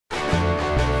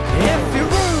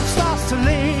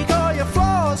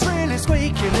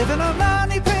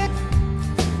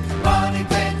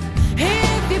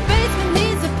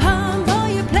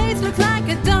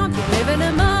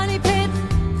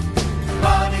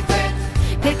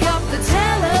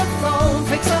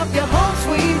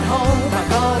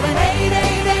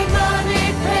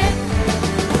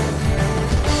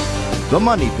The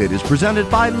Money Pit is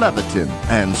presented by Leviton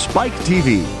and Spike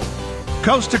TV.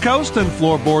 Coast to coast and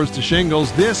floorboards to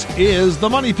shingles, this is The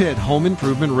Money Pit Home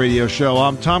Improvement Radio Show.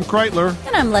 I'm Tom Kreitler.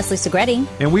 And I'm Leslie Segretti.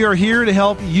 And we are here to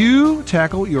help you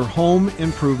tackle your home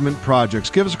improvement projects.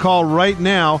 Give us a call right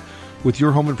now with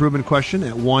your home improvement question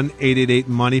at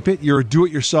 1-888-MONEY-PIT. Your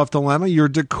do-it-yourself dilemma, your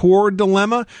decor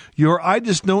dilemma, your I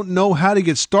just don't know how to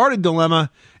get started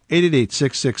dilemma.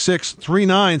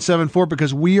 888-666-3974,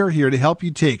 because we are here to help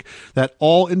you take that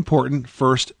all-important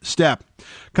first step.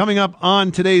 Coming up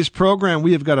on today's program,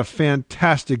 we have got a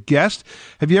fantastic guest.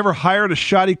 Have you ever hired a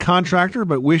shoddy contractor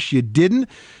but wish you didn't?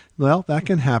 Well, that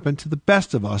can happen to the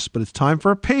best of us, but it's time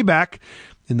for a payback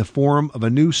in the form of a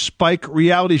new Spike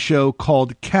reality show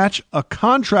called Catch a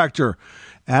Contractor.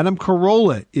 Adam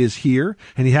Corolla is here,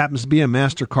 and he happens to be a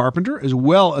master carpenter as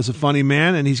well as a funny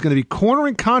man, and he's going to be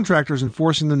cornering contractors and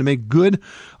forcing them to make good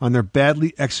on their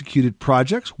badly executed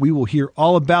projects. We will hear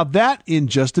all about that in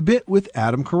just a bit with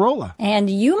Adam Corolla.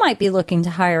 And you might be looking to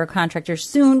hire a contractor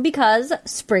soon because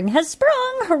spring has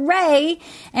sprung. Hooray!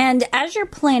 And as you're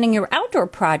planning your outdoor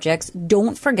projects,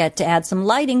 don't forget to add some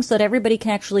lighting so that everybody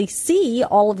can actually see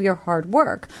all of your hard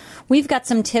work. We've got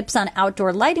some tips on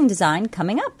outdoor lighting design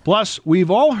coming up. Plus,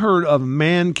 we've all heard of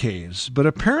man caves, but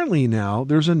apparently now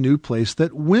there's a new place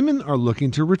that women are looking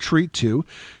to retreat to.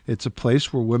 It's a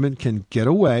place where women can get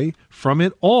away from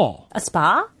it all. A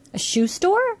spa? A shoe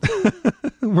store?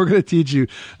 We're going to teach you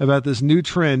about this new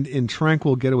trend in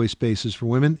tranquil getaway spaces for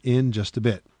women in just a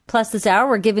bit. Plus, this hour,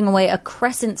 we're giving away a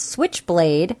crescent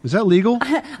switchblade. Is that legal?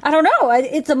 I don't know.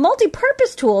 It's a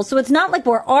multi-purpose tool, so it's not like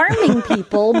we're arming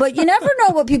people, but you never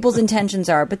know what people's intentions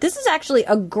are. But this is actually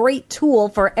a great tool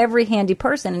for every handy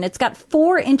person, and it's got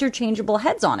 4 interchangeable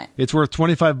heads on it. It's worth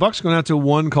 $25 going out to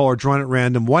one caller drawn at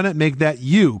random. Why not make that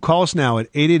you? Call us now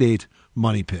at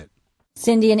 888-MONEY-PIT.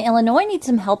 Cindy in Illinois needs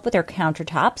some help with her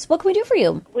countertops. What can we do for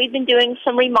you? We've been doing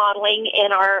some remodeling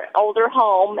in our older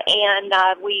home, and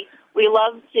we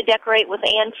love to decorate with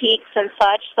antiques and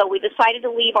such, so we decided to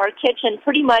leave our kitchen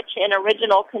pretty much in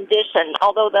original condition.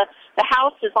 Although the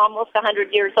house is almost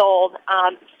 100 years old,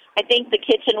 I think the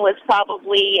kitchen was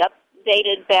probably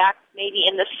dated back maybe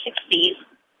in the 60s.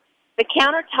 The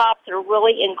countertops are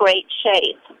really in great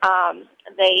shape.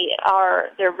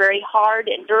 They're very hard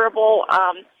and durable.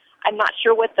 I'm not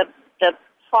sure what the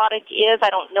product is. I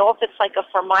don't know if it's like a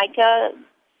Formica,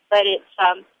 but it's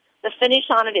the finish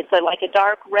on it. It's like a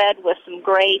dark red with some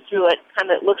gray through it.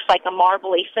 Kind of looks like a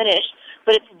marbly finish,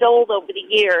 but it's dulled over the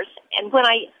years. And when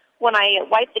I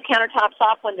wipe the countertops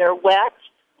off when they're wet,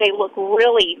 they look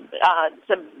really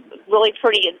really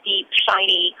pretty, a deep,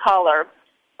 shiny color.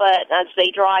 But as they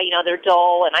dry, they're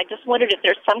dull. And I just wondered if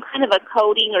there's some kind of a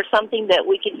coating or something that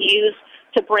we could use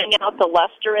to bring out the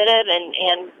luster in it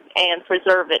and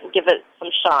preserve it and give it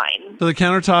some shine. So the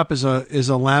countertop is a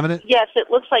laminate? Yes, it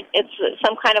looks like it's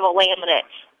some kind of a laminate.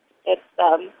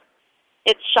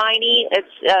 It's shiny.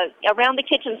 It's around the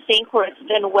kitchen sink where it's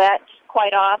been wet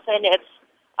quite often. It's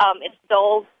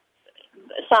dull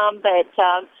some, but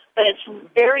it's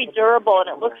very durable and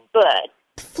it looks good.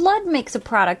 Flood makes a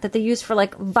product that they use for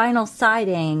like vinyl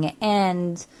siding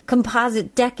and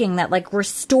composite decking that like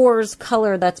restores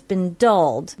color that's been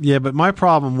dulled. Yeah, but my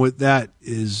problem with that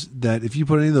is that if you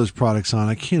put any of those products on,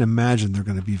 I can't imagine they're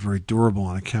going to be very durable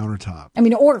on a countertop. I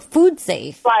mean, or food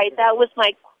safe. Right, that was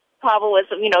my problem was,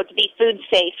 to be food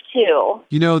safe too.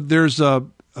 There's a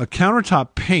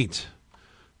countertop paint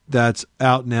that's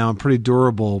out now and pretty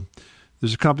durable.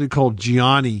 There's a company called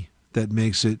Gianni that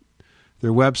makes it.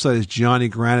 Their website is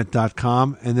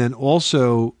GianniGranite.com, and then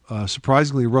also,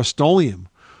 surprisingly, Rust-Oleum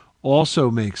also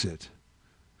makes it.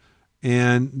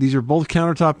 And these are both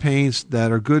countertop paints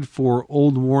that are good for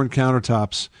old, worn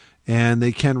countertops, and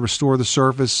they can restore the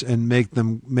surface and make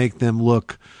them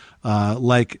look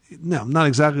not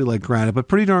exactly like granite, but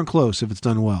pretty darn close if it's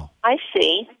done well. I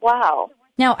see. Wow.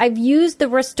 Now, I've used the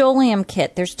Rust-Oleum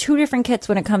kit. There's 2 different kits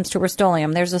when it comes to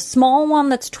Rust-Oleum. There's a small one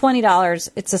that's $20.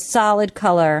 It's a solid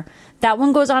color. That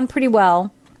one goes on pretty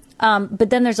well.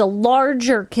 But then there's a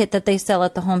larger kit that they sell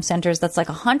at the home centers that's like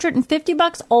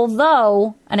 $150.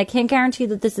 Although, and I can't guarantee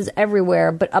that this is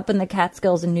everywhere, but up in the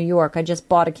Catskills in New York, I just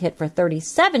bought a kit for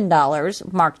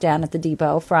 $37 marked down at the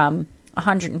depot from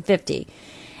 $150.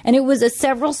 And it was a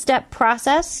several-step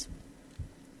process.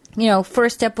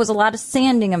 First step was a lot of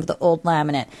sanding of the old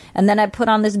laminate. And then I put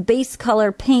on this base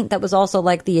color paint that was also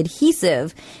like the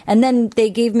adhesive. And then they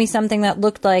gave me something that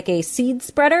looked like a seed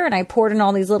spreader. And I poured in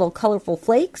all these little colorful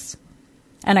flakes.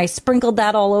 And I sprinkled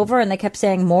that all over. And they kept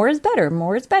saying, more is better,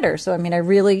 more is better. So, I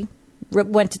really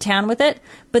went to town with it.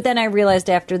 But then I realized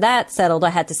after that settled, I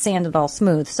had to sand it all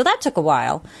smooth. So that took a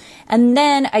while. And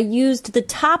then I used the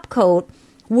top coat,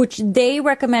 which they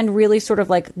recommend really sort of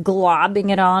like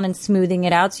globbing it on and smoothing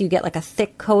it out so you get like a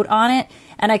thick coat on it.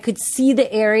 And I could see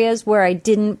the areas where I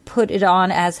didn't put it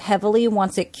on as heavily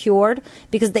once it cured,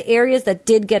 because the areas that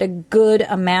did get a good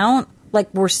amount,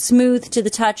 like were smooth to the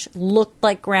touch, looked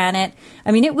like granite.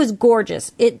 I mean, it was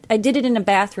gorgeous. I did it in a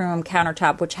bathroom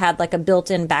countertop, which had like a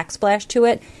built-in backsplash to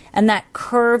it. And that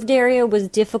curved area was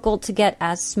difficult to get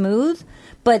as smooth,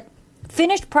 but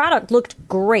finished product looked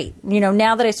great.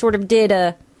 Now that I sort of did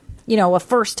a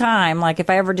first time, like if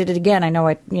I ever did it again, I know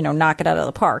I'd, knock it out of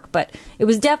the park. But it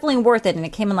was definitely worth it. And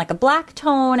it came in like a black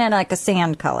tone and like a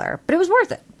sand color. But it was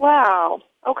worth it. Wow.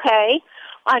 Okay.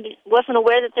 I wasn't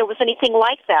aware that there was anything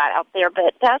like that out there,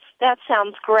 but that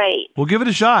sounds great. Well, give it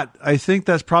a shot. I think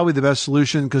that's probably the best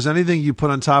solution, because anything you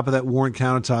put on top of that worn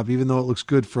countertop, even though it looks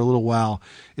good for a little while,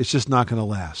 it's just not going to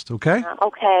last, okay?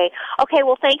 Okay.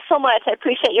 Well, thanks so much. I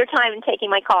appreciate your time and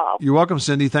taking my call. You're welcome,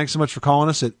 Cindy. Thanks so much for calling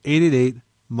us at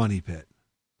 888-MONEY-PIT.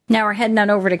 Now we're heading on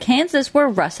over to Kansas, where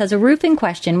Russ has a roofing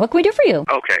question. What can we do for you?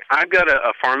 Okay. I've got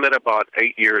a farm that I bought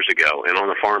 8 years ago, and on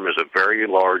the farm is a very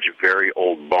large, very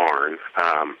old barn.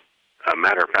 A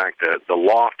matter of fact, the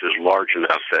loft is large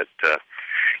enough that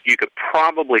you could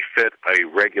probably fit a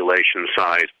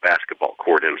regulation-sized basketball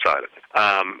court inside of it.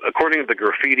 According to the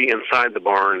graffiti inside the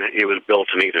barn, it was built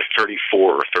in either 34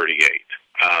 or 38.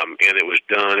 And it was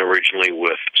done originally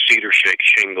with cedar shake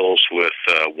shingles with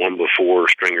 1x4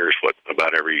 stringers,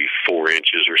 about every 4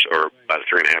 inches or about a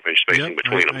 3.5-inch spacing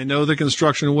between them. I know the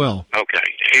construction well. Okay.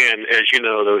 And as you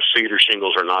know, those cedar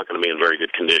shingles are not going to be in very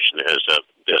good condition as of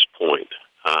this point.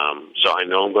 So I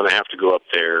know I'm going to have to go up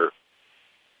there,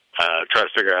 try to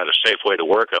figure out a safe way to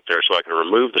work up there so I can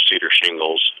remove the cedar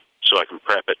shingles so I can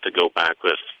prep it to go back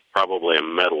with probably a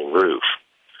metal roof.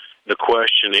 The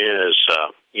question is,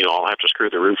 I'll have to screw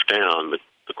the roof down, but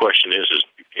the question is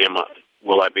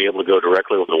will I be able to go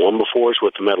directly with the 1x4s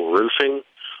with the metal roofing,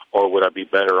 or would I be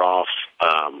better off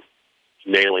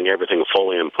nailing everything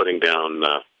fully and putting down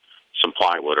some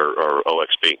plywood or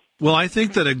OXB? Well, I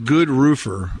think that a good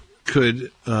roofer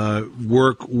could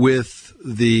work with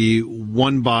the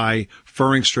 1x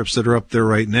furring strips that are up there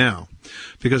right now.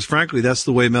 Because, frankly, that's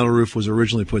the way metal roof was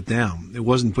originally put down. It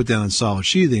wasn't put down on solid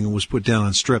sheathing. It was put down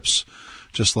on strips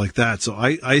just like that. So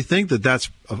I think that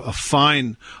that's a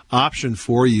fine option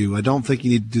for you. I don't think you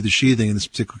need to do the sheathing in this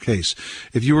particular case.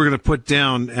 If you were going to put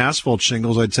down asphalt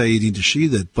shingles, I'd say you need to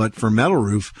sheathe it. But for metal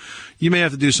roof, you may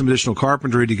have to do some additional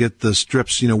carpentry to get the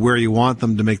strips, where you want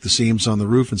them to make the seams on the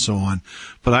roof and so on.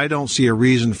 But I don't see a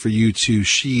reason for you to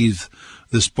sheathe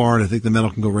this barn. I think the metal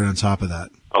can go right on top of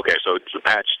that. Okay, so to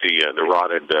patch the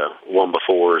rotted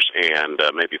 1x4s and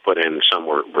maybe put in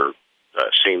somewhere where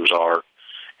seams are,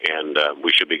 and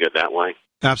we should be good that way?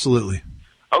 Absolutely.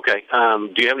 Okay.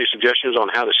 Do you have any suggestions on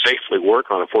how to safely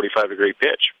work on a 45-degree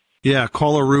pitch? Yeah,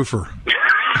 call a roofer.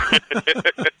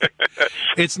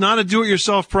 It's not a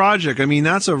do-it-yourself project. I mean,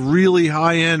 that's a really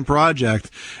high-end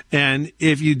project. And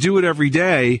if you do it every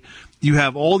day, you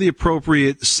have all the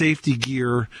appropriate safety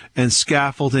gear and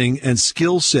scaffolding and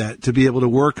skill set to be able to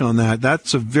work on that.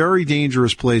 That's a very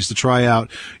dangerous place to try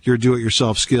out your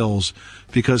do-it-yourself skills,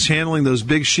 because handling those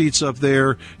big sheets up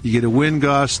there, you get a wind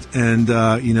gust and,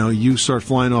 you start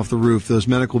flying off the roof. Those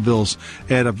medical bills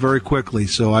add up very quickly.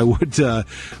 So I would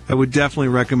definitely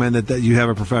recommend that you have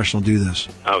a professional do this.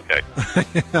 Okay.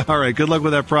 All right. Good luck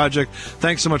with that project.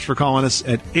 Thanks so much for calling us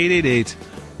at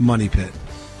 888-MONEY-PIT.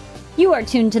 You are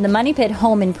tuned to the Money Pit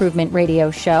Home Improvement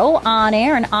Radio Show, on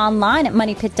air and online at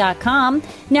moneypit.com.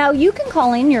 Now, you can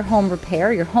call in your home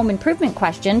repair, your home improvement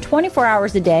question 24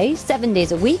 hours a day, 7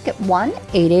 days a week at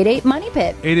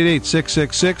 1-888-MONEY-PIT.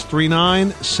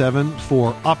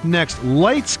 888-666-3974. Up next,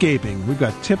 lightscaping. We've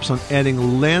got tips on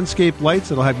adding landscape lights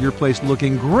that'll have your place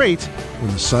looking great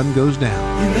when the sun goes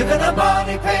down. You live in a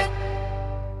money pit.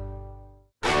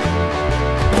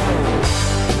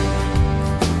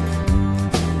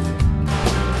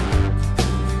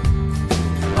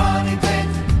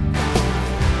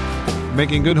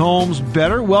 Making good homes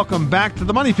better. Welcome back to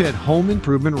the Money Pit Home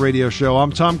Improvement Radio Show.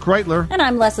 I'm Tom Kreitler. And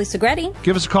I'm Leslie Segretti.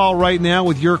 Give us a call right now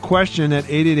with your question at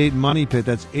 888-MONEY-PIT.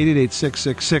 That's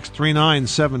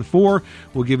 888-666-3974.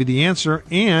 We'll give you the answer,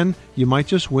 and you you might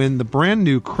just win the brand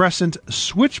new Crescent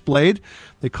Switchblade.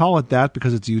 They call it that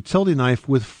because it's a utility knife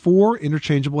with 4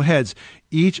 interchangeable heads,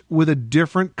 each with a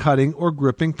different cutting or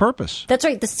gripping purpose. That's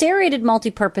right. The serrated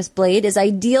multi-purpose blade is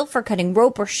ideal for cutting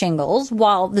rope or shingles,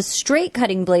 while the straight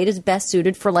cutting blade is best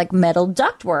suited for like metal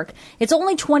ductwork. It's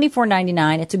only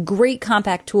 $24.99. It's a great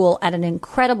compact tool at an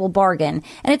incredible bargain,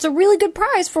 and it's a really good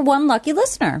prize for one lucky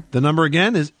listener. The number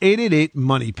again is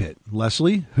 888-MONEY-PIT.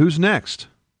 Leslie, who's next?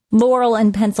 Laurel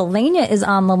in Pennsylvania is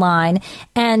on the line,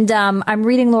 and I'm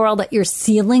reading, Laurel, that your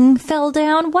ceiling fell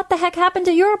down. What the heck happened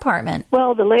to your apartment?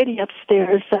 Well, the lady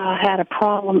upstairs had a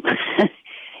problem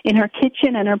in her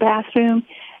kitchen and her bathroom,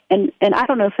 and I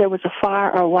don't know if there was a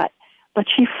fire or what, but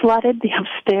she flooded the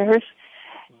upstairs,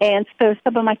 and so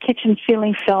some of my kitchen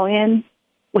ceiling fell in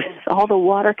with all the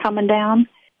water coming down.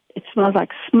 It smells like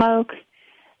smoke.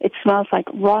 It smells like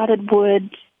rotted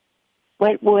wood,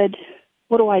 wet wood.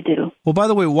 What do I do? Well, by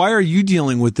the way, why are you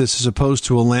dealing with this as opposed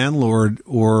to a landlord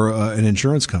or an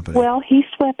insurance company? Well, he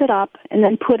swept it up and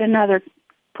then put a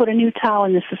new tile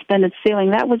in the suspended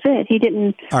ceiling. That was it. He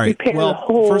didn't repair the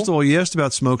hole. First of all, you asked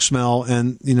about smoke smell,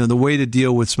 and the way to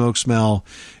deal with smoke smell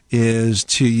is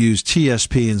to use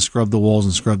TSP and scrub the walls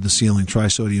and scrub the ceiling,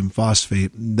 trisodium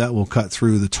phosphate. That will cut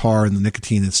through the tar and the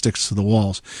nicotine that sticks to the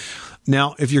walls.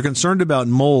 Now, if you're concerned about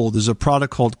mold, there's a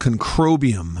product called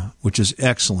Concrobium, which is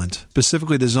excellent,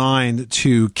 specifically designed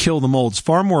to kill the mold. It's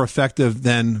far more effective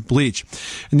than bleach.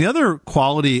 And the other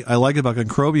quality I like about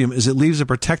Concrobium is it leaves a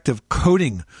protective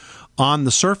coating on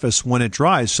the surface when it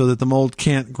dries so that the mold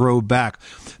can't grow back.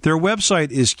 Their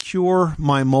website is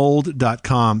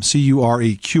curemymold.com,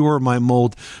 C-U-R-E,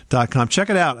 curemymold.com. Check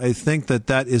it out. I think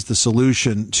that is the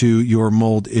solution to your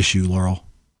mold issue, Laurel.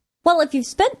 Well, if you've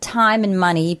spent time and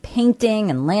money painting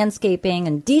and landscaping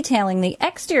and detailing the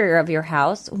exterior of your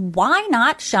house, why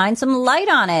not shine some light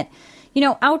on it?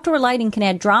 Outdoor lighting can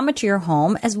add drama to your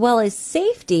home as well as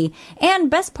safety. And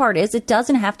best part is it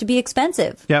doesn't have to be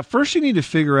expensive. Yeah, first you need to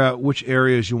figure out which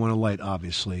areas you want to light,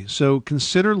 obviously. So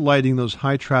consider lighting those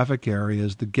high traffic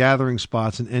areas, the gathering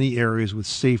spots, and any areas with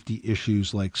safety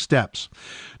issues like steps.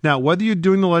 Now, whether you're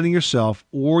doing the lighting yourself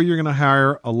or you're going to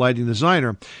hire a lighting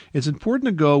designer, it's important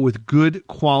to go with good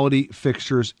quality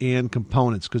fixtures and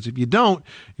components, because if you don't,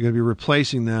 you're going to be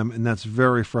replacing them, and that's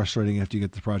very frustrating after you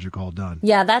get the project all done.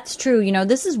 Yeah, that's true.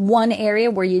 This is one area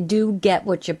where you do get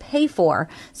what you pay for.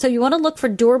 So you want to look for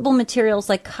durable materials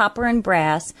like copper and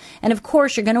brass. And of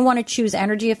course, you're going to want to choose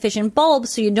energy efficient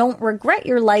bulbs so you don't regret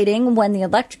your lighting when the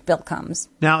electric bill comes.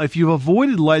 Now, if you've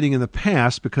avoided lighting in the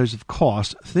past because of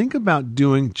cost, think about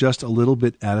doing just a little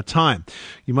bit at a time.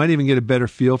 You might even get a better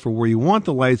feel for where you want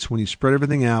the lights when you spread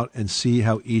everything out and see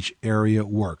how each area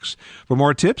works. For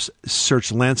more tips,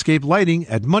 search landscape lighting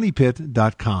at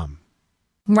moneypit.com.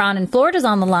 Ron in Florida is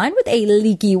on the line with a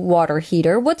leaky water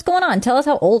heater. What's going on? Tell us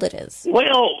how old it is.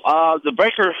 Well, the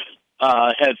breaker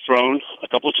had thrown a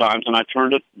couple of times, and I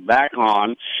turned it back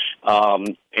on,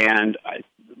 and I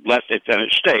left it, and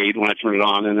it stayed when I turned it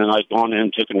on, and then I'd gone in,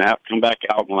 took a nap, come back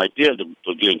out. When I did,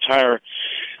 the entire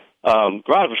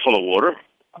garage was full of water.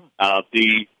 I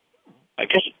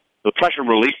guess the pressure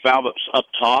relief valve up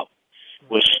top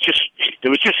was just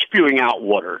spewing out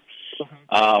water.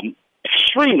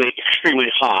 Extremely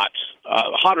hot,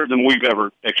 hotter than we've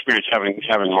ever experienced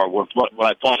having our work. What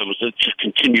I thought it was, it just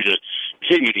continued to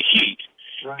heat.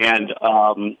 Right. And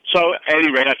so, at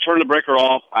any rate, I turned the breaker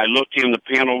off. I looked in the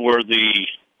panel where the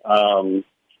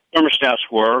thermostats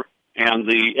were and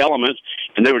the elements,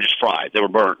 and they were just fried. They were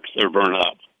burnt. They were burned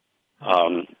up.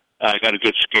 I got a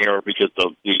good scare because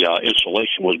the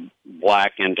insulation was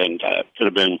black and could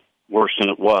have been worse than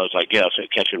it was, I guess,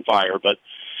 at catching fire. But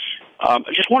I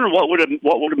just wondered what would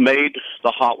have made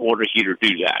the hot water heater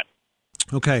do that.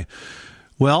 Okay.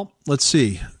 Well, let's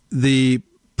see. The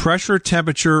pressure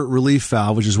temperature relief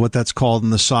valve, which is what that's called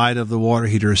on the side of the water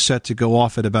heater, is set to go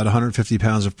off at about 150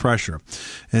 pounds of pressure.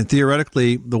 And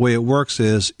theoretically, the way it works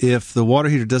is if the water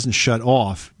heater doesn't shut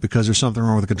off because there's something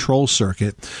wrong with the control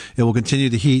circuit, it will continue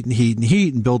to heat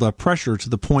and build up pressure to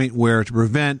the point where, to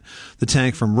prevent the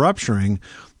tank from rupturing,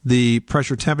 the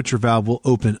pressure temperature valve will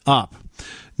open up.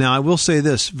 Now, I will say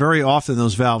this, very often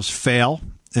those valves fail,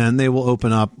 and they will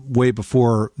open up way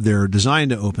before they're designed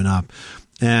to open up.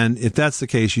 And if that's the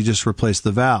case, you just replace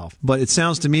the valve. But it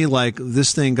sounds to me like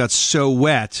this thing got so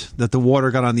wet that the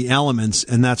water got on the elements,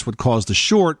 and that's what caused the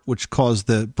short, which caused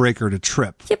the breaker to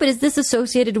trip. Yeah, but is this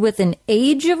associated with an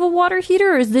age of a water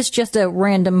heater, or is this just a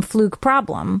random fluke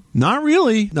problem? Not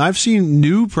really. I've seen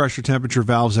new pressure temperature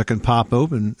valves that can pop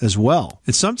open as well.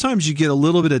 And sometimes you get a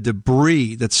little bit of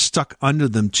debris that's stuck under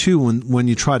them, too, when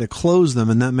you try to close them,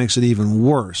 and that makes it even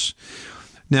worse.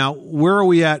 Now, where are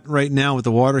we at right now with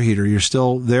the water heater? You're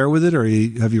still there with it, or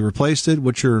have you replaced it?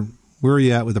 Where are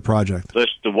you at with the project?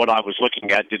 What I was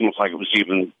looking at didn't look like it was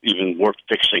even worth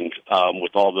fixing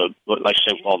with all the, like I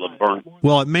said, with all the burn.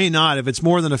 Well, it may not. If it's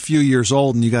more than a few years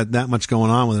old and you got that much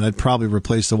going on with it, I'd probably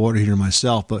replace the water heater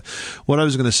myself. But what I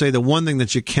was going to say, the one thing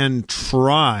that you can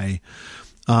try,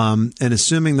 and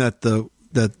assuming that the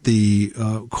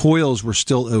coils were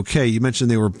still okay. You mentioned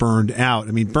they were burned out.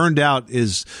 I mean, burned out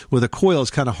is, with a coil,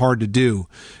 is kind of hard to do.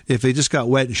 If they just got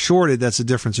wet and shorted, that's a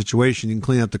different situation. You can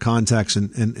clean up the contacts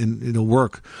and it'll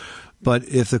work. But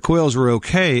if the coils were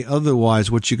okay,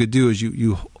 otherwise, what you could do is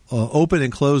you open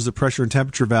and close the pressure and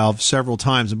temperature valve several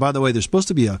times. And by the way, there's supposed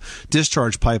to be a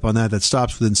discharge pipe on that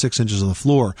stops within 6 inches of the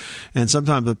floor. And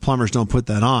sometimes the plumbers don't put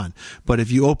that on. But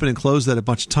if you open and close that a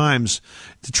bunch of times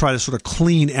to try to sort of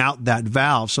clean out that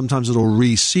valve, sometimes it'll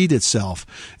reseat itself.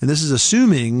 And this is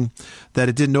assuming that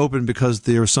it didn't open because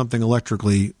there was something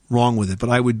electrically wrong with it. But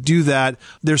I would do that.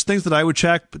 There's things that I would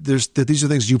check, but these are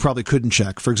things you probably couldn't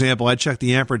check. For example, I'd check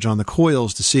the amperage on the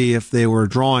coils to see if they were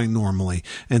drawing normally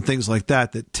and things like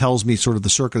that tells me sort of the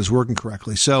circuit is working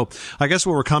correctly. So I guess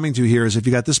what we're coming to here is if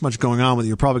you got this much going on with it,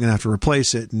 you're probably going to have to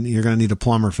replace it, and you're going to need a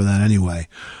plumber for that anyway.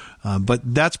 But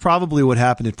that's probably what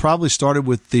happened. It probably started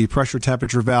with the pressure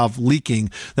temperature valve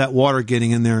leaking, that water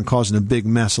getting in there and causing a big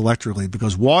mess electrically,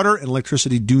 because water and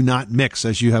electricity do not mix,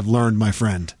 as you have learned, my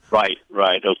friend. Right.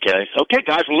 Okay. Okay,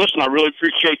 guys. Well, listen, I really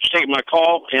appreciate you taking my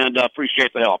call and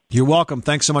appreciate the help. You're welcome.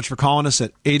 Thanks so much for calling us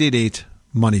at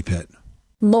 888-MONEY-PIT.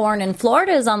 Lauren in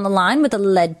Florida is on the line with a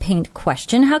lead paint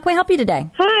question. How can we help you today?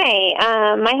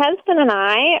 Hi. My husband and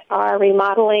I are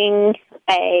remodeling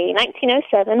a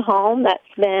 1907 home that's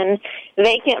been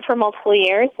vacant for multiple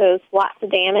years. So there's lots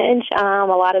of damage. A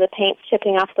lot of the paint's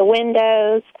chipping off the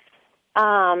windows.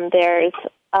 There's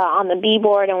on the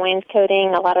B-board and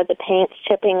wainscoting, a lot of the paint's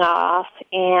chipping off.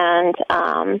 And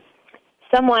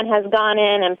someone has gone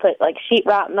in and put like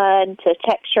sheetrock mud to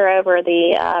texture over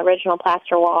the original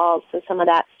plaster walls, so some of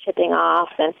that's chipping off.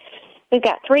 And we've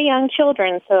got 3 young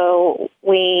children, so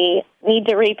we need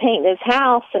to repaint this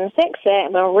house and fix it,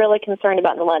 and we're really concerned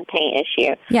about the lead paint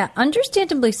issue. Yeah,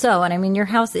 understandably so. And I mean, your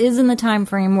house is in the time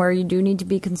frame where you do need to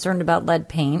be concerned about lead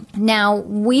paint. Now,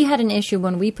 we had an issue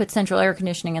when we put central air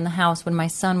conditioning in the house when my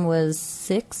son was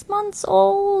 6 months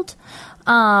old.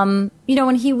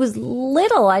 When he was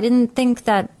little, I didn't think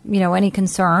that, any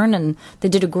concern, and they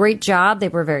did a great job. They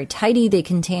were very tidy. They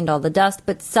contained all the dust,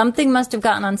 but something must have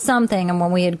gotten on something. And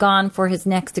when we had gone for his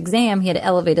next exam, he had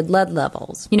elevated lead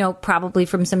levels, probably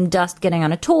from some dust getting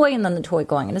on a toy and then the toy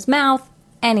going in his mouth,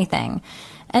 anything.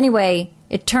 Anyway,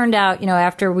 it turned out,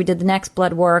 after we did the next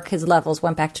blood work, his levels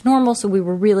went back to normal. So we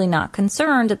were really not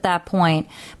concerned at that point,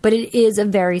 but it is a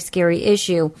very scary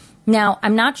issue. Now,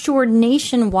 I'm not sure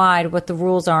nationwide what the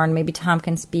rules are, and maybe Tom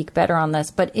can speak better on this,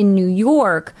 but in New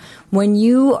York, when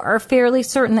you are fairly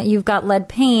certain that you've got lead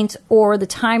paint or the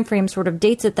time frame sort of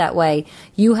dates it that way,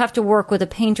 you have to work with a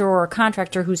painter or a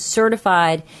contractor who's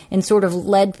certified in sort of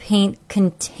lead paint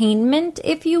containment,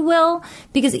 if you will,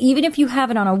 because even if you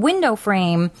have it on a window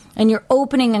frame and you're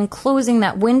opening and closing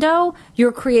that window,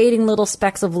 you're creating little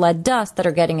specks of lead dust that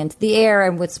are getting into the air,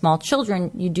 and with small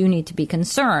children, you do need to be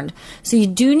concerned. So you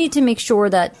do need to make sure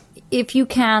that if you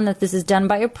can, that this is done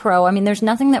by a pro. I mean, there's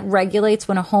nothing that regulates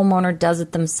when a homeowner does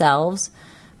it themselves,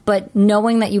 but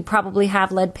knowing that you probably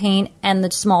have lead paint and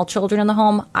the small children in the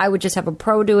home, I would just have a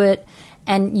pro do it.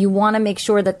 And you want to make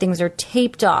sure that things are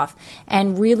taped off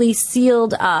and really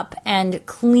sealed up and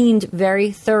cleaned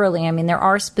very thoroughly. I mean, there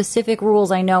are specific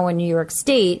rules I know in New York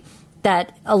State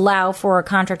that allow for a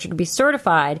contractor to be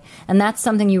certified, and that's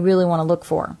something you really want to look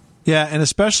for. Yeah, and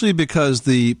especially because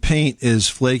the paint is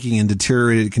flaking in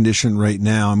deteriorated condition right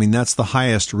now. I mean, that's the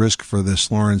highest risk for this,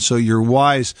 Lauren. So you're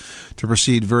wise to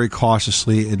proceed very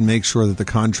cautiously and make sure that the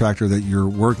contractor that you're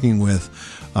working with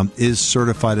is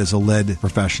certified as a lead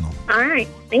professional. All right.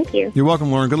 Thank you. You're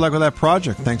welcome, Lauren. Good luck with that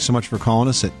project. Thanks so much for calling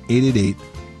us at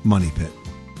 888-MONEY-PIT.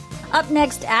 Up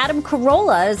next, Adam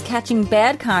Corolla is catching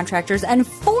bad contractors and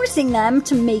forcing them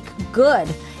to make good.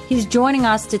 He's joining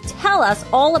us to tell us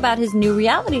all about his new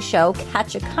reality show,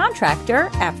 Catch a Contractor,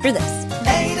 after this.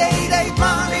 888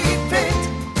 Money Pit.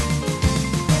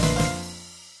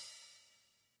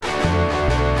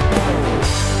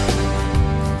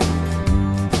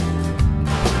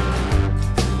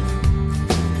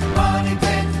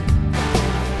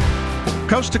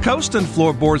 Coast to coast and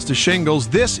floorboards to shingles,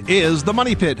 this is the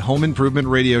Money Pit Home Improvement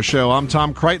Radio Show. I'm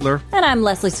Tom Kreitler. And I'm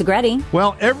Leslie Segretti.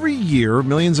 Well, every year,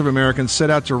 millions of Americans set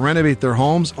out to renovate their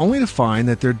homes only to find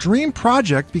that their dream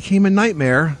project became a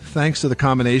nightmare thanks to the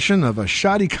combination of a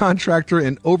shoddy contractor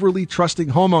and overly trusting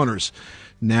homeowners.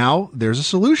 Now, there's a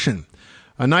solution.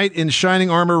 A knight in shining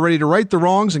armor ready to right the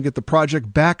wrongs and get the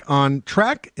project back on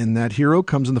track. And that hero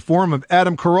comes in the form of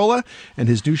Adam Corolla and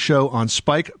his new show on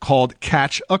Spike called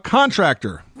Catch a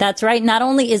Contractor. That's right. Not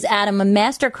only is Adam a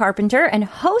master carpenter and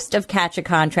host of Catch a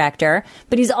Contractor,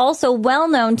 but he's also well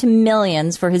known to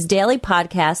millions for his daily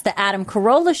podcast, The Adam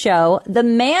Corolla Show, The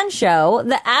Man Show,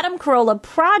 The Adam Corolla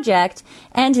Project,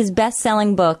 and his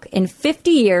best-selling book, In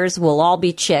 50 Years We'll All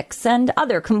Be Chicks, and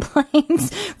other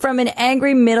complaints from an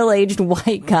angry middle-aged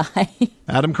white guy.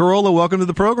 Adam Corolla, welcome to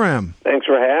the program. Thanks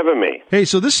for having me. Hey,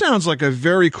 so this sounds like a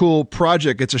very cool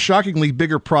project. It's a shockingly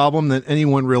bigger problem than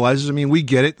anyone realizes. I mean, we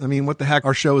get it. I mean, what the heck?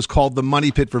 Our show is called The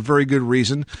Money Pit for very good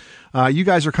reason. You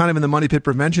guys are kind of in the money pit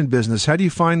prevention business. How do you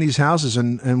find these houses,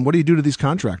 and what do you do to these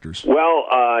contractors? Well,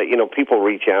 people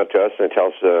reach out to us and tell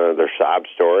us their sob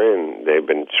story, and they've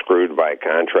been screwed by a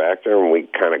contractor, and we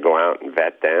kind of go out and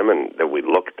vet them, and then we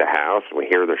look at the house, and we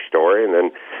hear their story, and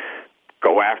then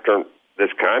go after this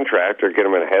contractor, get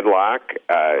him in a headlock,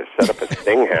 set up a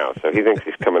sting house. So he thinks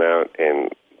he's coming out and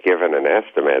giving an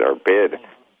estimate or bid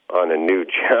on a new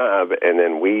job, and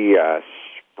then we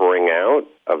spring out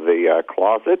of the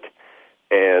closet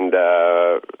and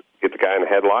get the guy in a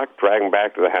headlock, drag him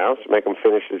back to the house, make him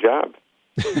finish the job.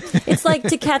 It's like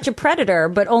To Catch a Predator,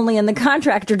 but only in the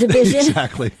contractor division.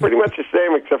 Exactly. Pretty much the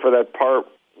same, except for that part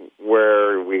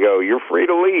where we go, you're free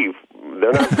to leave.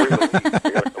 They're not free to leave.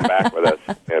 You're going to come back with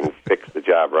us and fix the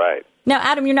job right. Now,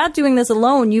 Adam, you're not doing this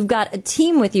alone. You've got a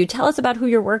team with you. Tell us about who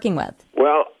you're working with.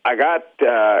 Well, I got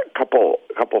a couple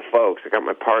folks. I got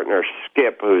my partner,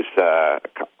 Skip, who's a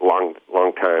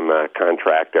long-time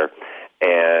contractor,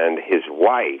 and his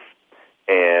wife,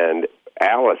 and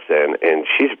Allison, and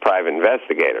she's a private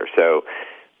investigator. So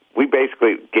we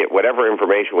basically get whatever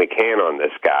information we can on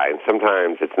this guy, and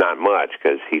sometimes it's not much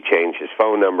because he changed his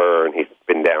phone number and he's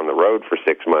been down the road for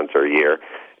 6 months or a year,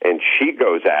 and she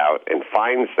goes out and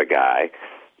finds the guy,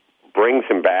 brings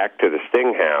him back to the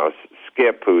sting house.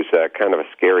 Skip, who's kind of a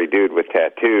scary dude with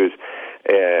tattoos,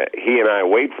 he and I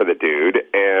wait for the dude,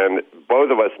 and both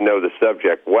of us know the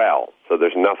subject well, so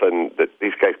there's nothing that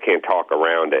these guys can't talk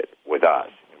around it with us,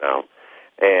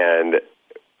 and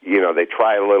they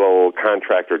try a little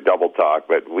contractor double talk,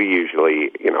 but we usually,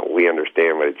 we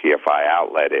understand what a GFI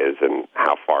outlet is and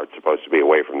how far it's supposed to be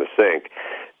away from the sink,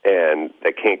 and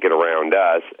they can't get around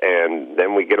us, and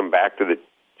then we get them back to the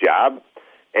job,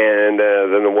 and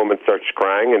then the woman starts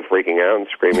crying and freaking out and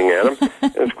screaming at him,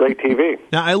 and it's great TV.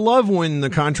 Now, I love when the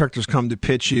contractors come to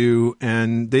pitch you,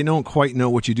 and they don't quite know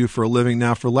what you do for a living.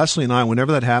 Now, for Leslie and I,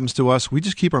 whenever that happens to us, we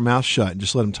just keep our mouths shut and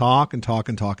just let them talk and talk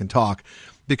and talk and talk.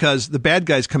 Because the bad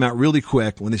guys come out really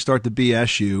quick when they start to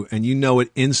BS you, and you know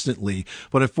it instantly.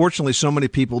 But unfortunately, so many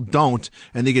people don't,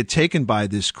 and they get taken by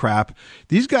this crap.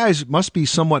 These guys must be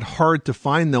somewhat hard to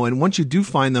find, though. And once you do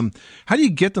find them, how do you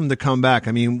get them to come back?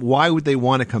 I mean, why would they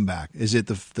want to come back? Is it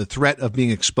the threat of being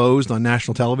exposed on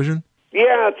national television?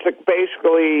 Yeah, it's like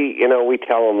basically, we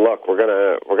tell them, look, we're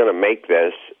gonna make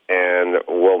this, and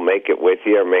we'll make it with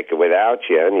you or make it without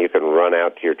you, and you can run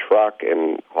out to your truck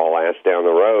and haul ass down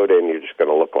the road, and you're just going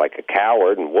to look like a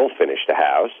coward, and we'll finish the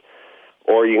house.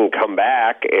 Or you can come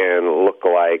back and look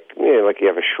like you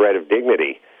have a shred of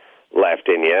dignity left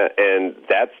in you, and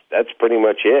that's pretty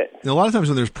much it. A lot of times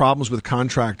when there's problems with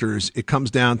contractors, it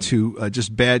comes down to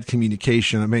just bad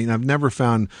communication. I mean, I've never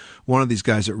found one of these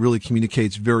guys that really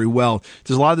communicates very well.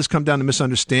 Does a lot of this come down to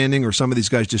misunderstanding, or some of these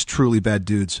guys just truly bad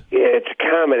dudes? Yeah, it's a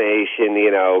combination.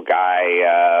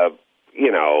 Guy,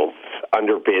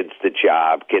 underbids the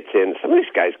job, gets in. Some of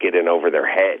these guys get in over their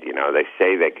head. They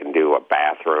say they can do a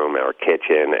bathroom or a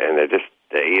kitchen, and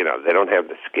they don't have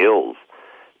the skills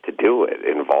to do it.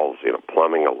 It involves,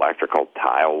 plumbing, electrical,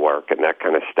 tile work, and that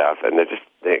kind of stuff. And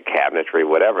they're cabinetry,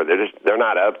 whatever. They're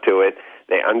not up to it.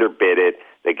 They underbid it.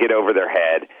 They get over their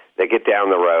head. They get down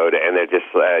the road, and they're just,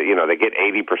 they get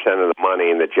 80% of the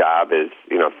money, and the job is,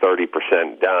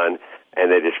 30% done,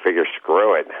 and they just figure,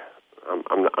 screw it.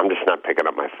 I'm just not picking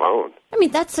up my phone. I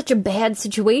mean, that's such a bad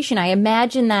situation. I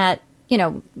imagine that,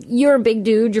 you're a big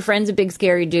dude, your friend's a big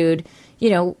scary dude,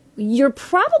 you're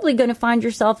probably going to find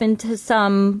yourself into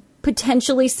some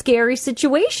potentially scary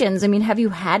situations. I mean, have you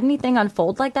had anything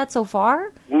unfold like that so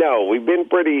far? No, we've been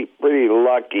pretty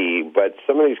lucky, but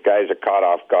some of these guys are caught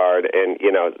off guard, and,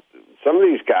 some of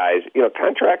these guys,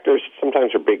 contractors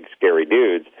sometimes are big, scary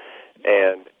dudes,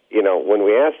 and when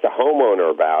we ask the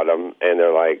homeowner about him, and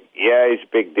they're like, yeah, he's a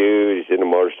big dude, he's into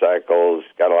motorcycles,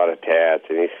 he's got a lot of tats,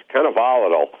 and he's kind of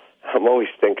volatile, I'm always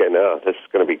thinking, this is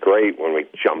going to be great when we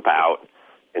jump out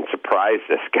and surprise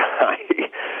this guy,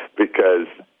 because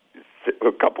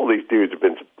a couple of these dudes have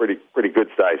been some pretty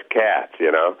good-sized cats,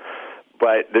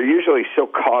 But they're usually so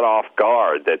caught off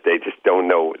guard that they just don't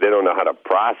know how to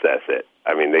process it.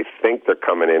 I mean, they think they're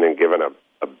coming in and giving a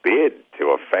bid to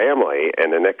a family,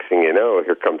 and the next thing you know,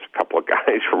 here comes a couple of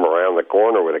guys from around the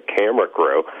corner with a camera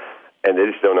crew, and they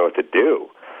just don't know what to do.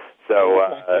 So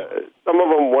some of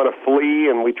them want to flee,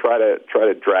 and we try to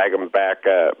drag them back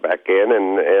in,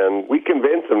 and we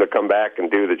convince them to come back and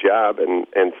do the job. And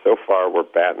so far, we're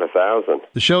batting 1,000.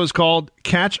 The show is called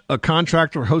Catch a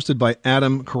Contractor, hosted by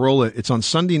Adam Corolla. It's on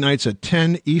Sunday nights at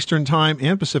 10 Eastern Time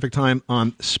and Pacific Time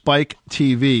on Spike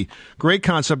TV. Great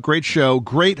concept, great show,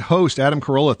 great host, Adam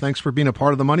Corolla. Thanks for being a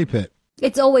part of the Money Pit.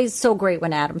 It's always so great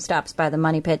when Adam stops by the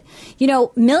Money Pit.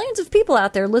 Millions of people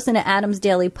out there listen to Adam's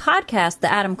daily podcast,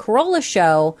 The Adam Corolla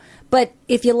Show. But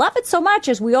if you love it so much,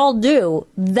 as we all do,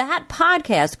 that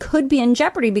podcast could be in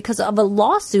jeopardy because of a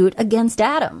lawsuit against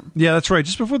Adam. Yeah, that's right.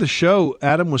 Just before the show,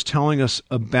 Adam was telling us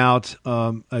about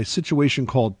a situation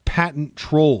called patent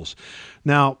trolls.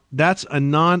 Now, that's a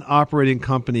non-operating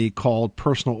company called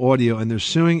Personal Audio, and they're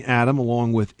suing Adam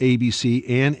along with ABC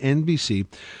and NBC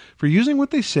for using what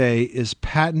they say is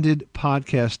patented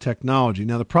podcast technology.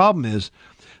 Now, the problem is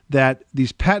that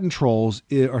these patent trolls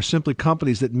are simply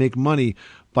companies that make money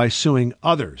by suing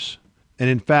others. And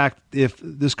in fact, if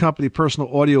this company,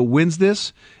 Personal Audio, wins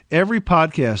this, every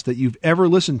podcast that you've ever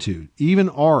listened to, even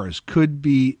ours, could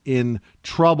be in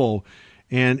trouble.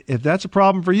 And if that's a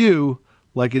problem for you,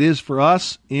 like it is for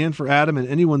us and for Adam and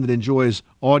anyone that enjoys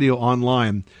audio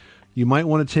online, you might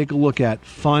want to take a look at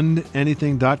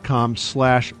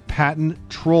fundanything.com/patent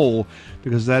troll,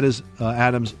 because that is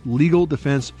Adam's legal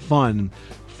defense fund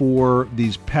for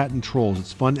these patent trolls.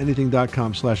 It's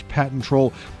fundanything.com/patent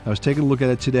troll. I was taking a look at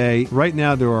it today. Right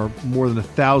now, there are more than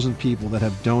 1,000 people that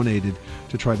have donated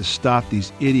to try to stop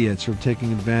these idiots from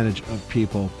taking advantage of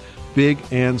people, big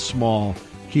and small.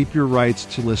 Keep your rights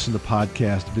to listen to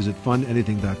podcasts. Visit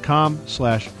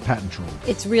fundanything.com/patent troll.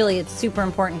 It's super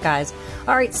important, guys.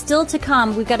 All right, still to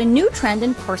come, we've got a new trend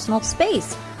in personal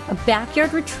space, a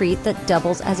backyard retreat that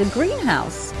doubles as a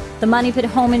greenhouse. The Money Pit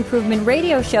Home Improvement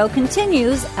Radio Show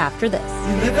continues after this.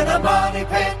 You live in a money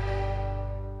pit.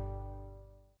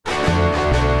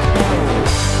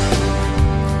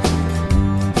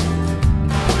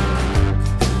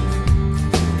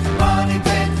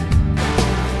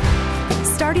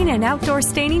 Starting an outdoor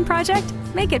staining project?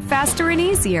 Make it faster and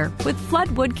easier with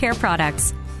Flood Wood Care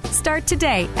products. Start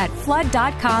today at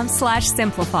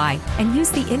flood.com/simplify and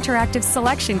use the interactive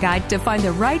selection guide to find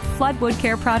the right Flood Wood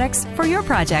Care products for your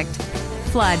project.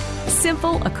 Flood,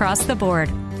 simple across the board.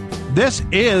 This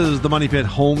is the Money Pit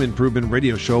Home Improvement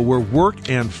Radio Show, where work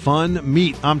and fun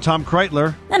meet. I'm Tom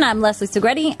Kreitler. And I'm Leslie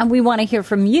Segretti, and we want to hear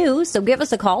from you, so give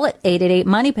us a call at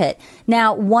 888-MONEY-PIT.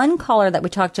 Now, one caller that we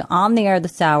talked to on the air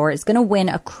this hour is going to win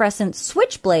a Crescent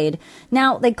switchblade.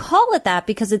 Now, they call it that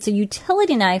because it's a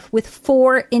utility knife with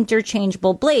 4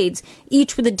 interchangeable blades,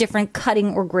 each with a different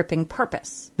cutting or gripping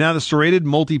purpose. Now, the serrated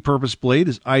multi-purpose blade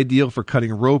is ideal for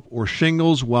cutting rope or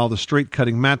shingles, while the straight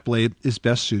cutting mat blade is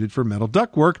best suited for metal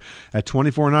ductwork. At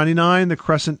 $24.99, the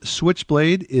Crescent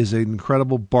Switchblade is an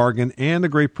incredible bargain and a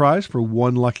great prize for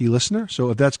one lucky listener. So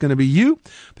if that's going to be you,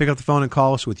 pick up the phone and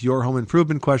call us with your home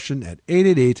improvement question at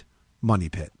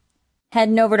 888-MONEY-PIT.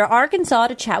 Heading over to Arkansas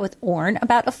to chat with Orrin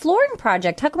about a flooring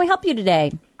project. How can we help you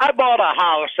today? I bought a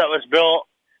house that was built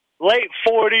late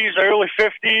 40s, early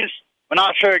 50s. I'm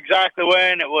not sure exactly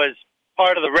when. It was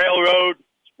part of the railroad,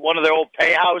 one of their old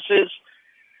pay houses.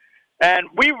 And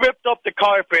we ripped up the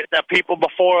carpet that people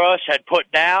before us had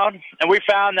put down, and we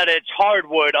found that it's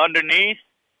hardwood underneath.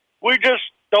 We just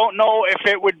don't know if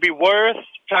it would be worth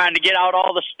trying to get out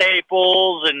all the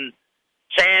staples and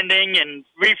sanding and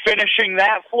refinishing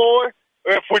that floor,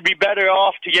 or if we'd be better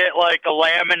off to get like a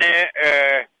laminate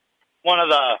or one of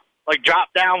the like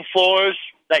drop-down floors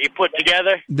that you put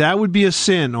together. That would be a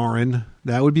sin, Orrin.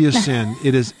 That would be a sin.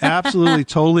 It is absolutely,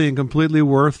 totally, and completely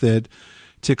worth it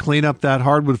to clean up that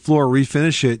hardwood floor,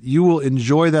 refinish it. You will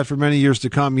enjoy that for many years to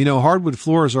come. You know, hardwood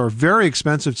floors are very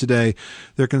expensive today.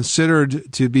 They're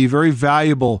considered to be very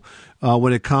valuable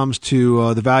when it comes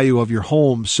to the value of your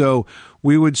home. So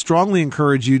we would strongly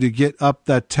encourage you to get up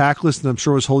that tackless that I'm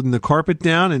sure was holding the carpet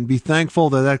down, and be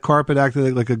thankful that that carpet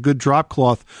acted like a good drop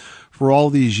cloth for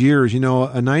all these years. A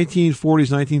 1940s,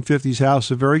 1950s house,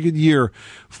 a very good year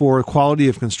for quality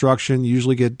of construction. You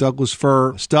usually get Douglas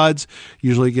fir studs,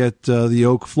 usually get the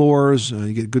oak floors,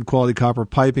 you get good quality copper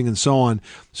piping and so on.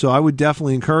 So I would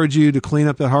definitely encourage you to clean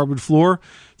up that hardwood floor,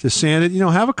 to sand it.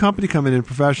 Have a company come in and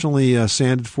professionally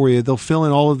sand it for you. They'll fill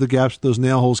in all of the gaps those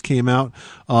nail holes came out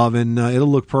of, and it'll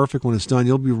look perfect when it's done.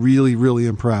 You'll be really, really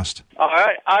impressed. All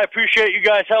right. I appreciate you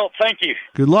guys' help. Thank you.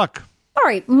 Good luck. All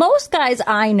right, most guys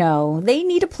I know, they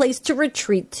need a place to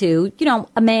retreat to,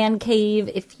 a man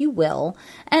cave, if you will.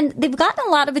 And they've gotten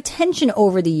a lot of attention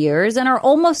over the years and are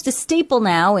almost a staple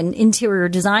now in interior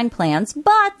design plans.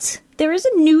 But there is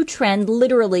a new trend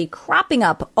literally cropping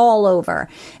up all over,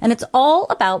 and it's all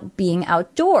about being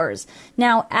outdoors.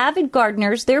 Now, avid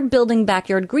gardeners, they're building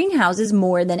backyard greenhouses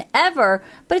more than ever,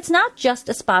 but it's not just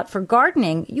a spot for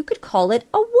gardening. You could call it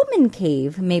a woman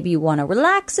cave. Maybe you want to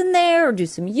relax in there or do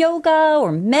some yoga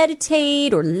or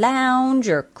meditate or lounge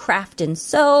or craft and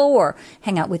sew or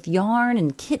hang out with yarn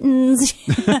and kittens.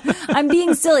 I'm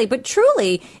being silly, but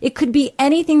truly, it could be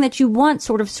anything that you want,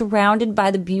 sort of surrounded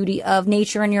by the beauty of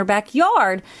nature in your backyard.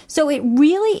 So it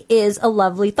really is a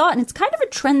lovely thought, and it's kind of a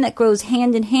trend that goes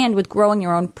hand in hand with growing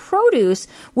your own produce,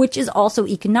 which is also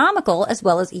economical as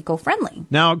well as eco-friendly.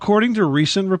 Now, according to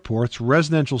recent reports,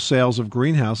 residential sales of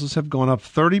greenhouses have gone up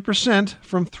 30%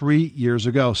 from 3 years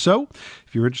ago. So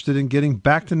if you're interested in getting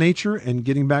back to nature and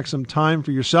getting back some time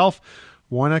for yourself,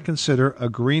 why not consider a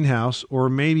greenhouse, or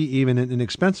maybe even an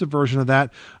inexpensive version of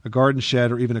that, a garden shed,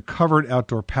 or even a covered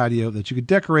outdoor patio that you could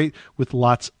decorate with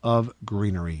lots of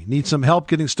greenery. Need some help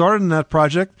getting started in that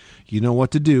project? You know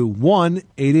what to do.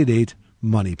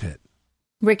 1-888-MONEY-PIT.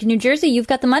 Rick in New Jersey, you've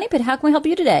got the Money Pit. How can we help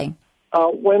you today?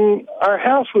 When our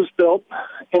house was built,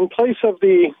 in place of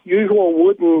the usual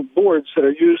wooden boards that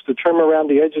are used to trim around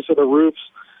the edges of the roofs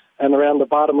and around the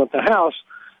bottom of the house,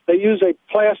 they use a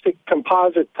plastic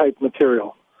composite type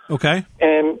material. Okay.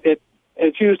 And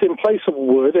it's used in place of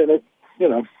wood, and it,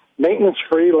 maintenance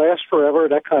free, lasts forever,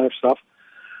 that kind of stuff.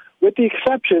 With the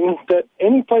exception that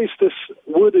any place this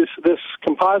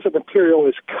composite material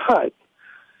is cut,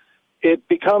 it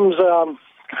becomes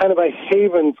kind of a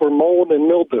haven for mold and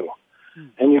mildew.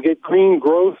 And you get green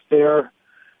growth there,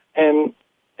 and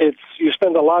you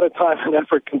spend a lot of time and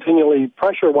effort continually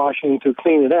pressure washing to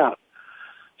clean it out.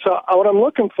 So what I'm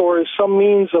looking for is some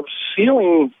means of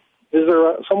sealing. Is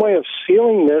there some way of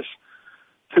sealing this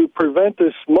to prevent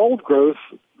this mold growth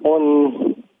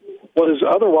on what is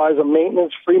otherwise a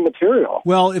maintenance-free material?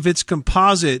 Well, if it's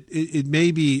composite, it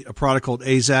may be a product called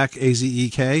AZEK,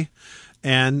 A-Z-E-K,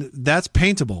 and that's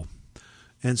paintable.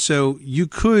 And so you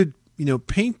could,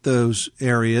 paint those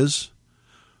areas,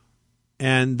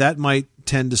 and that might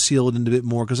tend to seal it in a bit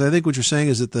more. Because I think what you're saying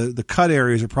is that the cut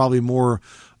areas are probably more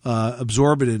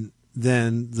absorbent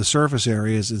than the surface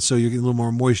areas, and so you're getting a little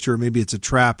more moisture. Maybe it's a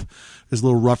trap. There's a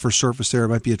little rougher surface there. It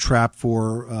might be a trap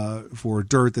for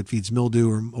dirt that feeds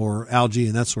mildew or algae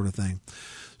and that sort of thing.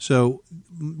 So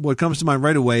what comes to mind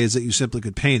right away is that you simply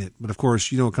could paint it. But, of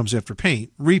course, what comes after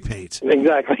paint? Repaint.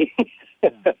 Exactly.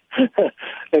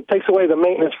 It takes away the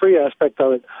maintenance-free aspect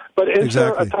of it. But is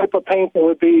there a type of paint that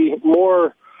would be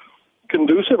more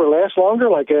conducive or last longer,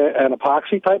 like an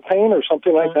epoxy type paint or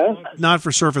something like that? Not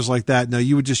for surface like that. No,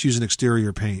 you would just use an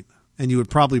exterior paint, and you would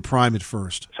probably prime it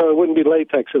first. So it wouldn't be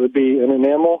latex, it would be an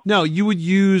enamel? No, you would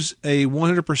use a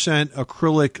 100%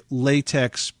 acrylic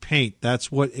latex paint.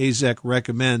 That's what AZEK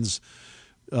recommends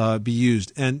be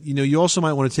used. And, you also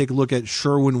might want to take a look at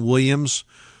Sherwin-Williams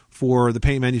for the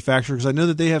paint manufacturer, because I know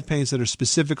that they have paints that are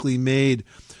specifically made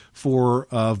for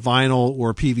vinyl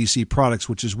or PVC products,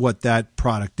 which is what that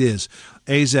product is.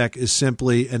 AZEK is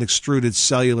simply an extruded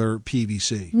cellular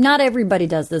PVC. Not everybody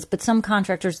does this, but some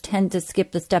contractors tend to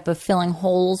skip the step of filling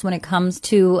holes when it comes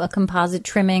to a composite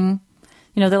trimming.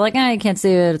 They're like, you can't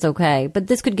see it, it's okay. But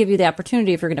this could give you the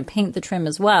opportunity, if you're going to paint the trim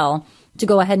as well, to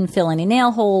go ahead and fill any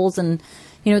nail holes, and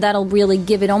that'll really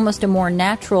give it almost a more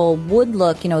natural wood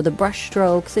look, the brush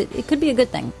strokes. It could be a good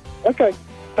thing. Okay.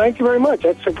 Thank you very much.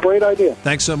 That's a great idea.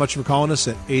 Thanks so much for calling us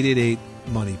at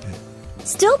 888-MONEY-PIT.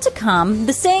 Still to come,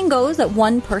 the saying goes that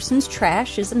one person's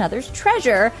trash is another's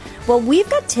treasure. Well, we've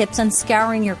got tips on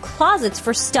scouring your closets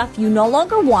for stuff you no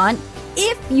longer want.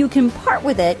 If you can part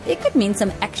with it, it could mean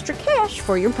some extra cash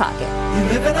for your pocket. You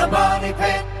live in a money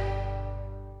pit.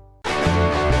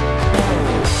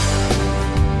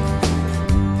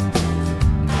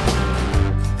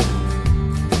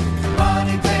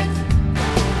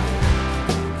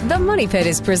 The Money Pit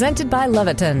is presented by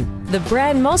Leviton. the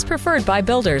brand most preferred by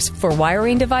builders for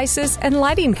wiring devices and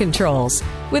lighting controls.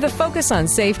 With a focus on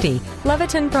safety,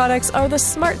 Leviton products are the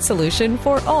smart solution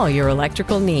for all your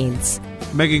electrical needs.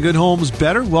 Making good homes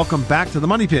better. Welcome back to the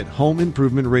Money Pit Home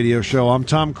Improvement Radio Show. I'm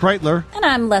Tom Kreitler. And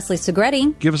I'm Leslie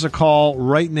Segretti. Give us a call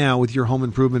right now with your home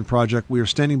improvement project. We are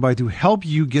standing by to help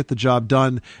you get the job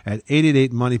done at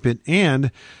 888-MONEY-PIT. And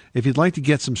if you'd like to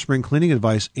get some spring cleaning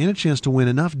advice and a chance to win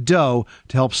enough dough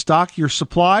to help stock your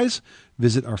supplies,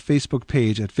 visit our Facebook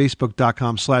page at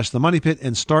facebook.com/themoneypit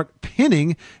and start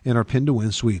pinning in our Pin to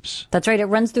Win sweeps. That's right. It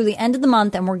runs through the end of the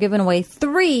month, and we're giving away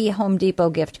 3 Home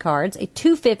Depot gift cards. A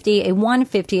 $250, a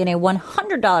 $150, and a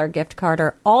 $100 gift card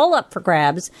are all up for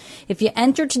grabs. If you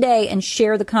enter today and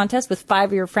share the contest with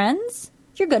 5 of your friends,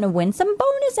 you're going to win some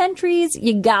bonus entries.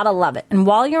 You got to love it. And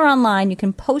while you're online, you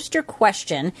can post your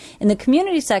question in the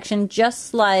community section,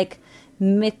 just like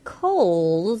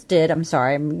Nicole's did. I'm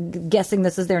sorry, I'm guessing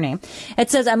this is their name. It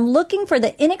says, I'm looking for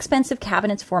the inexpensive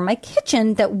cabinets for my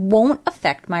kitchen that won't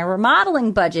affect my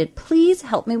remodeling budget. Please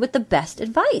help me with the best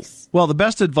advice. Well, the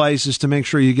best advice is to make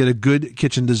sure you get a good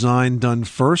kitchen design done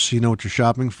first so you know what you're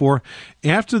shopping for.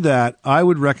 After that, I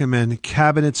would recommend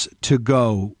Cabinets to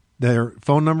Go. Their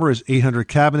phone number is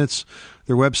 800-CABINETS.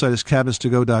 Their website is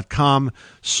cabinetstogo.com.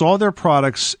 Saw their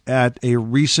products at a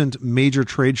recent major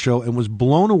trade show and was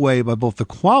blown away by both the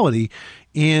quality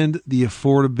and the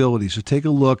affordability. So take a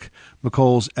look,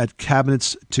 McColl's, at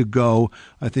Cabinets to Go.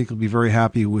 I think you'll be very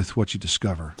happy with what you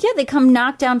discover. Yeah, they come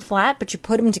knocked down flat, but you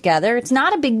put them together. It's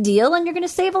not a big deal, and you're going to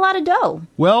save a lot of dough.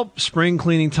 Well, spring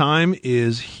cleaning time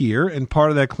is here, and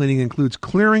part of that cleaning includes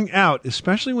clearing out,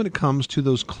 especially when it comes to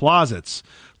those closets.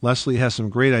 Leslie has some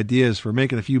great ideas for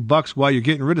making a few bucks while you're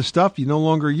getting rid of stuff you no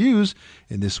longer use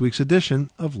in this week's edition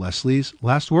of Leslie's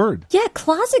Last Word. Yeah,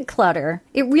 closet clutter.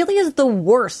 It really is the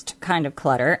worst kind of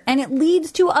clutter, and it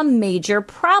leads to a major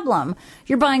problem.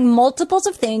 You're buying multiples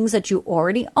of things that you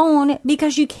already own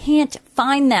because you can't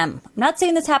find them. I'm not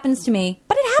saying this happens to me,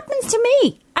 but it happens to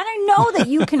me, and I know that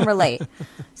you can relate.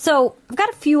 So I've got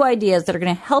a few ideas that are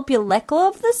going to help you let go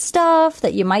of the stuff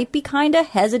that you might be kind of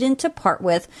hesitant to part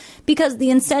with, because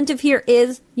the incentive here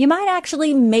is you might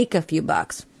actually make a few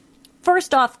bucks.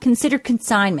 First off, consider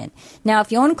consignment. Now,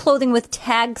 if you own clothing with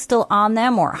tags still on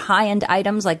them or high-end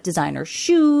items like designer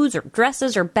shoes or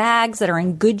dresses or bags that are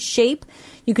in good shape,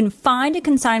 you can find a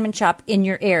consignment shop in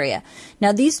your area.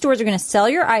 Now, these stores are going to sell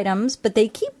your items, but they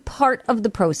keep part of the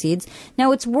proceeds.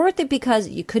 Now, it's worth it because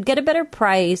you could get a better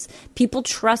price. People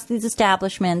trust these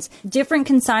establishments. Different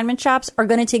consignment shops are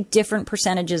going to take different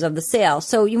percentages of the sale,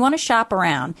 so you want to shop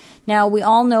around. Now, we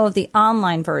all know of the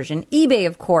online version. eBay,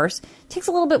 of course, takes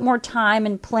a little bit more time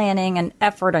and planning and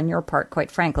effort on your part,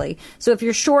 quite frankly. So if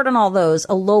you're short on all those,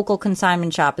 a local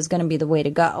consignment shop is going to be the way to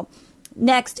go.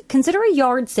 Next, consider a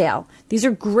yard sale. These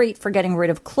are great for getting rid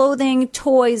of clothing,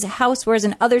 toys, housewares,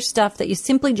 and other stuff that you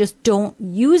simply just don't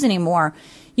use anymore.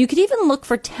 You could even look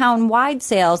for town-wide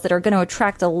sales that are going to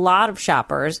attract a lot of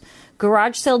shoppers.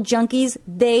 Garage sale junkies,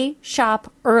 they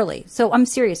shop early. So I'm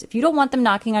serious. If you don't want them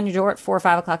knocking on your door at 4 or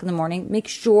 5 o'clock in the morning, make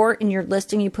sure in your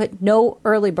listing you put no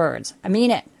early birds. I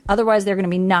mean it. Otherwise, they're going to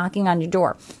be knocking on your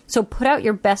door. So put out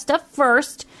your best stuff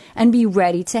first and be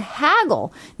ready to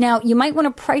haggle. Now, you might want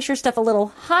to price your stuff a little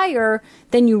higher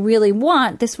than you really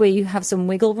want. This way you have some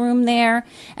wiggle room there.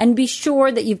 And be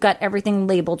sure that you've got everything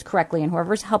labeled correctly, and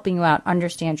whoever's helping you out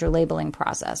understands your labeling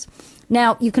process.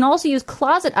 Now, you can also use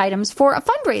closet items for a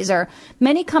fundraiser.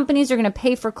 Many companies are going to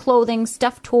pay for clothing,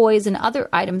 stuffed toys, and other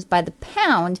items by the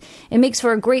pound. It makes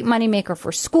for a great moneymaker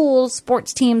for schools,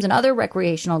 sports teams, and other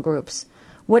recreational groups.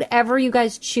 Whatever you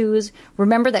guys choose,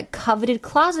 remember that coveted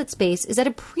closet space is at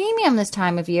a premium this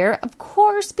time of year, of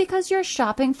course, because you're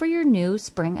shopping for your new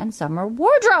spring and summer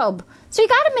wardrobe. So you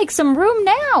got to make some room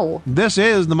now. This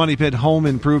is the Money Pit Home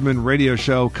Improvement Radio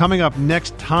Show. Coming up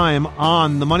next time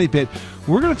on the Money Pit,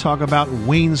 we're going to talk about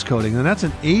wainscoting, and that's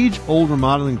an age-old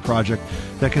remodeling project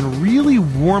that can really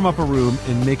warm up a room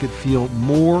and make it feel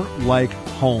more like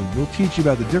home. We'll teach you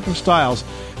about the different styles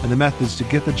and the methods to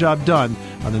get the job done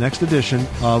on the next edition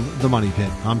of The Money Pit.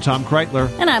 I'm Tom Kreitler.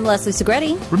 And I'm Leslie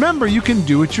Segretti. Remember, you can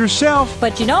do it yourself,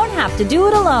 but you don't have to do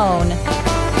it alone.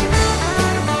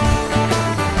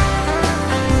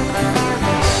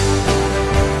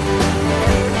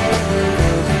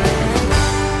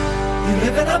 You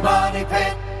live in a money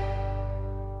pit.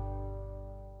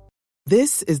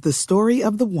 This is the story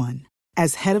of the one.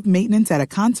 As head of maintenance at a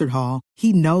concert hall,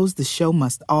 he knows the show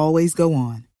must always go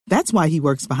on. That's why he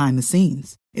works behind the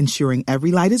scenes, ensuring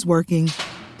every light is working,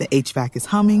 the HVAC is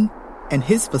humming, and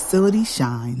his facility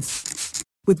shines.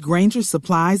 With Grainger's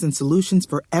supplies and solutions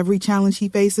for every challenge he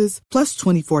faces, plus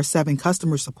 24/7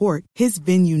 customer support, his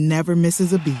venue never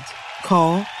misses a beat.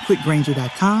 Call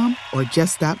quickgranger.com or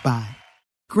just stop by.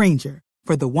 Granger,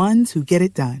 for the ones who get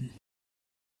it done.